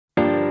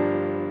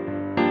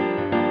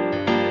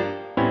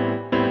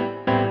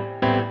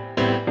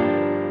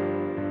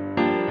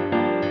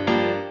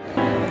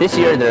This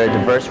year there are a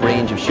diverse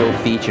range of show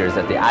features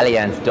at the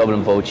Allianz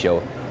Dublin Boat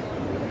Show.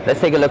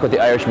 Let's take a look what the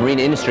Irish marine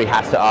industry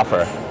has to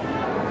offer.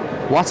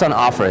 What's on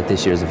offer at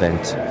this year's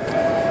event?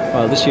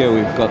 Well, this year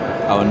we've got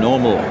our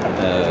normal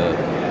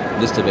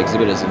list of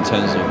exhibitors in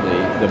terms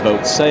of the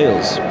boat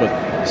sales, but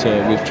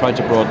we've tried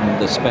to broaden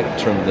the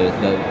spectrum,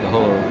 the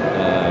whole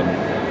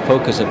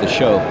focus of the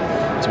show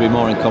to be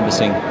more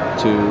encompassing,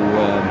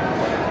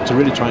 to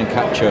really try and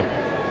capture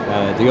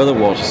the other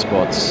water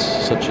sports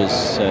such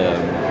as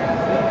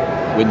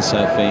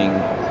windsurfing,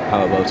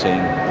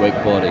 powerboating,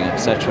 wakeboarding,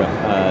 etc.,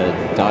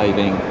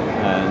 diving,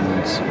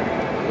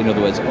 and in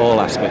other words all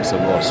aspects of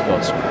water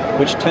sports,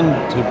 which tend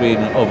to have been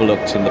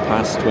overlooked in the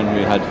past when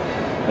we had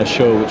a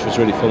show which was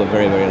really full of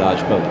very, very large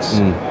boats.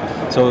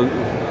 So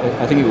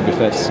I think it would be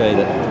fair to say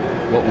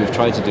that what we've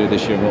tried to do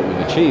this year and what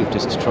we've achieved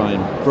is to try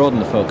and broaden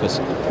the focus,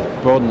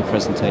 broaden the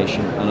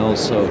presentation, and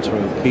also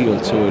to appeal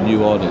to a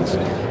new audience.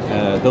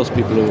 Those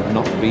people who have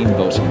not been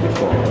boating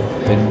before,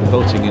 been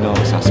boating in all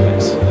its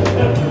aspects,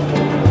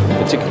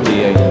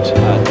 particularly aimed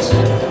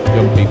at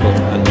young people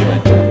and new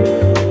entrants.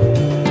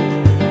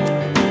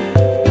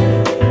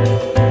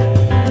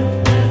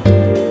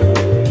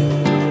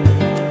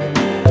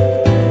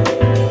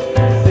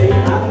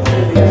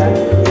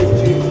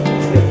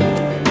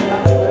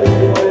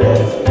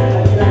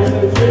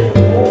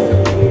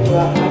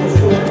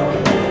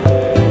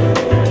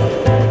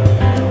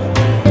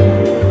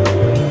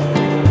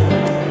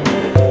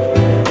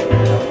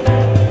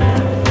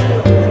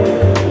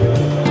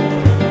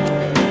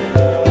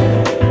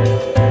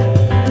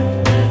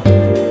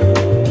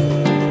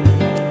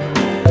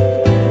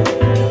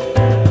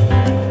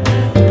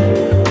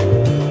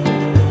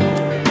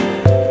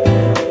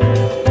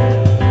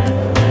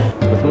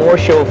 More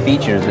show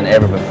features than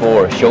ever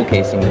before,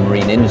 showcasing the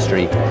marine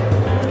industry.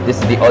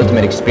 This is the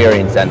ultimate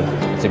experience and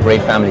it's a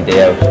great family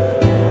day out.